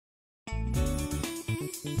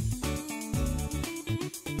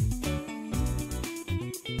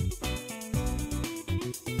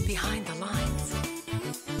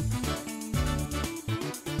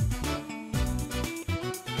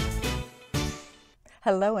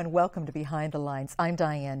Hello and welcome to Behind the Lines. I'm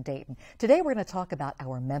Diane Dayton. Today we're going to talk about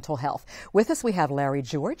our mental health. With us we have Larry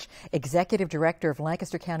George, Executive Director of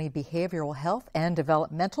Lancaster County Behavioral Health and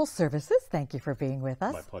Developmental Services. Thank you for being with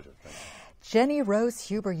us. My pleasure. Thank you. Jennie Rose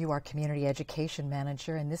Huber, you are Community Education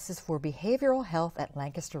Manager, and this is for Behavioral Health at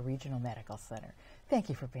Lancaster Regional Medical Center. Thank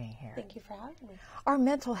you for being here. Thank you for having me. Our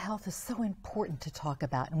mental health is so important to talk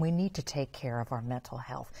about, and we need to take care of our mental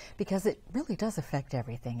health because it really does affect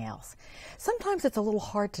everything else. Sometimes it's a little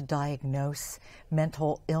hard to diagnose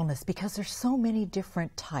mental illness because there's so many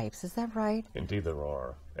different types. Is that right? Indeed there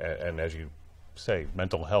are. And as you say,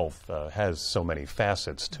 mental health has so many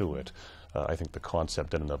facets to it. I think the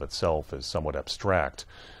concept in and of itself is somewhat abstract.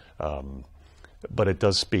 But it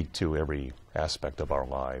does speak to every aspect of our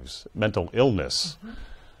lives. Mental illness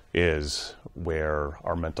is where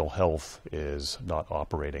our mental health is not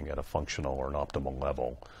operating at a functional or an optimal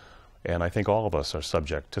level. And I think all of us are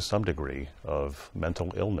subject to some degree of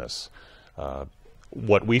mental illness.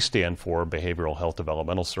 What we stand for, Behavioral Health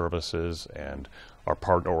Developmental Services, and our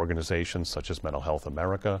partner organizations such as Mental Health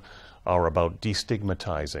America, are about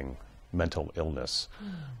destigmatizing mental illness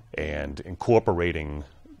and incorporating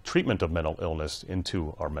treatment of mental illness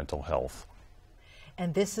into our mental health.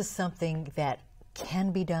 And this is something that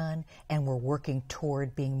can be done, and we're working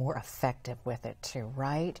toward being more effective with it too,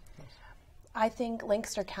 right? I think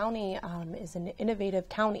Lancaster County is an innovative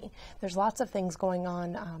county. There's lots of things going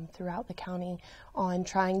on throughout the county on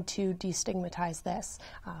trying to destigmatize this.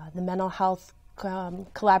 The mental health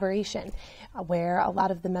collaboration, where a lot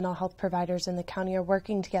of the mental health providers in the county are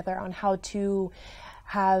working together on how to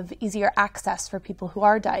have easier access for people who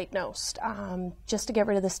are diagnosed, just to get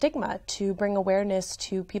rid of the stigma, to bring awareness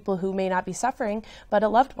to people who may not be suffering, but a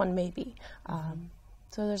loved one may be.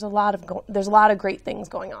 So there's a lot of great things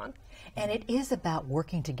going on. And it is about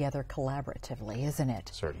working together collaboratively, isn't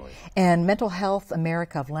it? Certainly. And Mental Health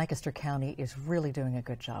America of Lancaster County is really doing a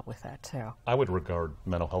good job with that too. I would regard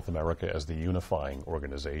Mental Health America as the unifying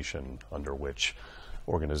organization under which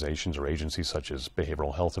organizations or agencies such as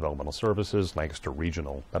Behavioral Health Developmental Services, Lancaster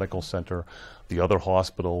Regional Medical Center, the other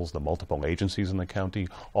hospitals, the multiple agencies in the county,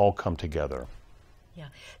 all come together. Yeah,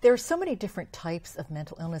 there are so many different types of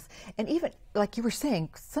mental illness, and even, like you were saying,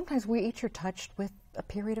 sometimes we each are touched with a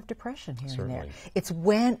period of depression here Certainly. and there. It's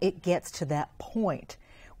when it gets to that point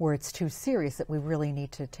where it's too serious that we really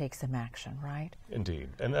need to take some action, right? Indeed,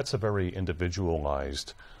 and that's a very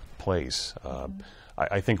individualized place.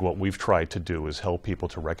 I think what we've tried to do is help people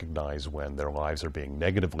to recognize when their lives are being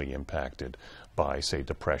negatively impacted by, say,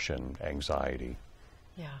 depression, anxiety.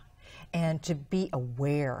 Yeah, and to be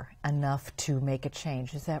aware enough to make a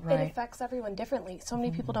change. Is that right? It affects everyone differently. So many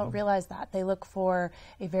people don't realize that. They look for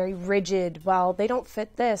a very rigid, well, they don't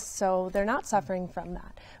fit this, so they're not suffering from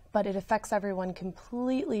that. But it affects everyone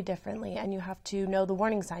completely differently, and you have to know the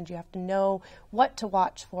warning signs. You have to know what to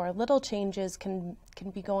watch for. Little changes can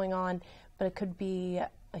be going on, but it could be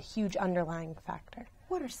a huge underlying factor.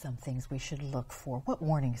 What are some things we should look for? What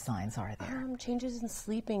warning signs are there? Changes in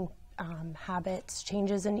sleeping habits,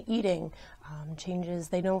 changes in eating, changes,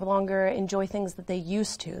 they no longer enjoy things that they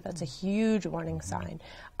used to. That's a huge warning sign.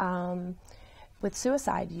 With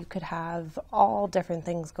suicide, you could have all different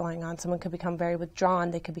things going on. Someone could become very withdrawn.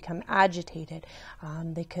 They could become agitated.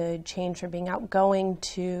 They could change from being outgoing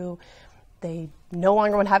to they no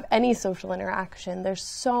longer want to have any social interaction. There's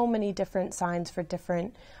so many different signs for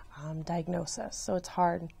different diagnoses, so it's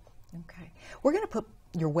hard. Okay. We're going to put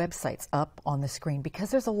your websites up on the screen because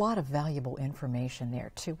there's a lot of valuable information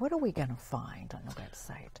there too. What are we going to find on the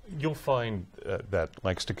website? You'll find that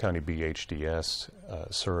Lancaster County BHDS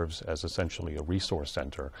serves as essentially a resource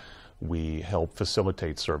center. We help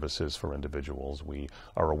facilitate services for individuals. We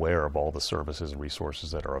are aware of all the services and resources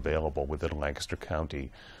that are available within Lancaster County.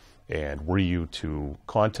 And were you to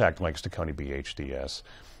contact Lancaster County BHDS,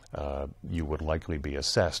 you would likely be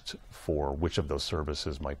assessed for which of those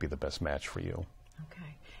services might be the best match for you.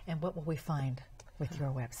 Okay. And what will we find with your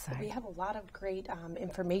website? We have a lot of great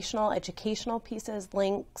informational, educational pieces,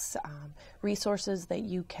 links, resources that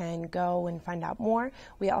you can go and find out more.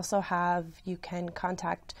 We also have, you can come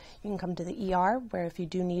to the ER, where if you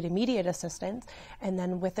do need immediate assistance, and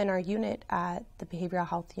then within our unit at the Behavioral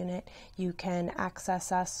Health Unit, you can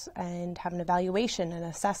access us and have an evaluation and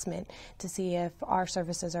assessment to see if our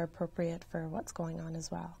services are appropriate for what's going on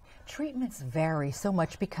as well. Treatments vary so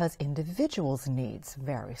much because individuals' needs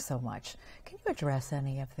vary so much. Can you address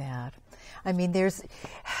any of that? I mean,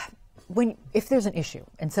 if there's an issue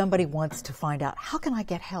and somebody wants to find out, how can I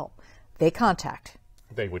get help? They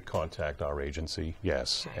would contact our agency,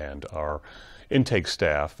 yes, and our intake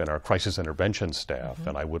staff and our crisis intervention staff,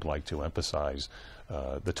 and I would like to emphasize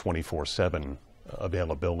the 24/7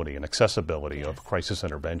 availability and accessibility of crisis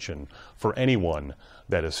intervention for anyone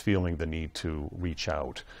that is feeling the need to reach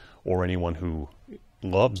out, or anyone who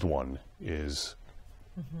loves one is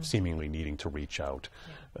seemingly needing to reach out,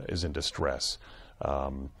 is in distress.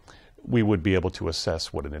 We would be able to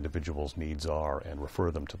assess what an individual's needs are and refer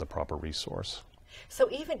them to the proper resource. So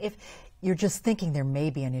even if you're just thinking there may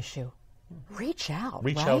be an issue, reach out.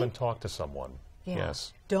 Reach out and talk to someone. Yeah.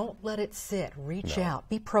 Yes. Don't let it sit. Reach out.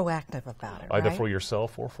 Be proactive about it. Either right? for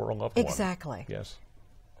yourself or for a loved one. Exactly. Yes.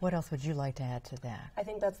 What else would you like to add to that? I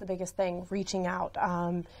think that's the biggest thing, reaching out,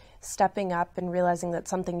 stepping up and realizing that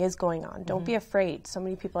something is going on. Don't be afraid. So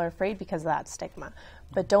many people are afraid because of that stigma.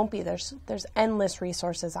 But don't be. There's endless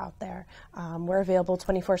resources out there. We're available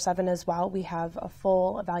 24/7 as well. We have a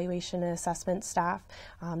full evaluation and assessment staff.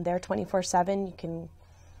 They're 24/7. You can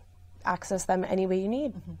access them any way you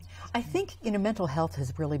need. I think, mental health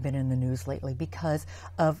has really been in the news lately because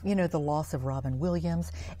of, the loss of Robin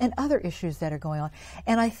Williams and other issues that are going on.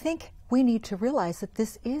 And I think we need to realize that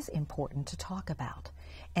this is important to talk about.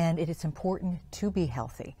 And it is important to be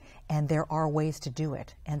healthy. And there are ways to do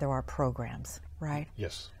it. And there are programs, right?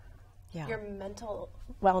 Yes. Yeah. Your mental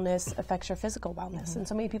wellness affects your physical wellness, and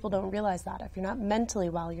so many people don't realize that. If you're not mentally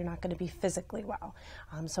well, you're not going to be physically well.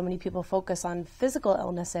 So many people focus on physical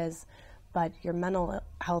illnesses, but your mental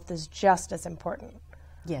health is just as important.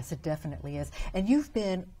 Yes, it definitely is. And you've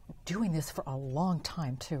been doing this for a long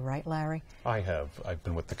time too, right, Larry? I have. I've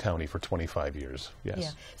been with the county for 25 years, yes.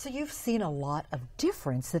 Yeah. So you've seen a lot of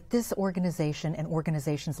difference that this organization and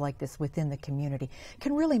organizations like this within the community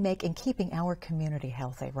can really make in keeping our community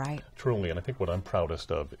healthy, right? Truly, and I think what I'm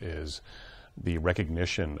proudest of is the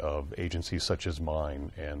recognition of agencies such as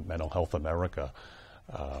mine and Mental Health America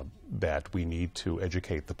that we need to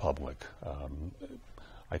educate the public.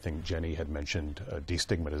 I think Jennie had mentioned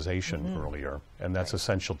destigmatization earlier, and that's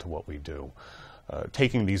essential to what we do.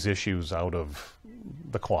 Taking these issues out of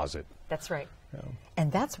the closet. That's right. And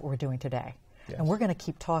that's what we're doing today. Yes. And we're going to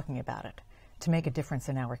keep talking about it to make a difference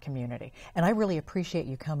in our community. And I really appreciate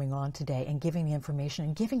you coming on today and giving the information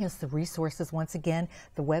and giving us the resources. Once again,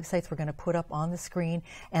 the websites we're going to put up on the screen,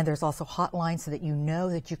 and there's also hotlines so that you know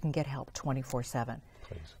that you can get help 24/7.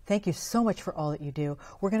 Please. Thank you so much for all that you do.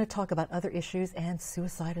 We're going to talk about other issues, and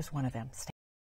suicide is one of them. Stay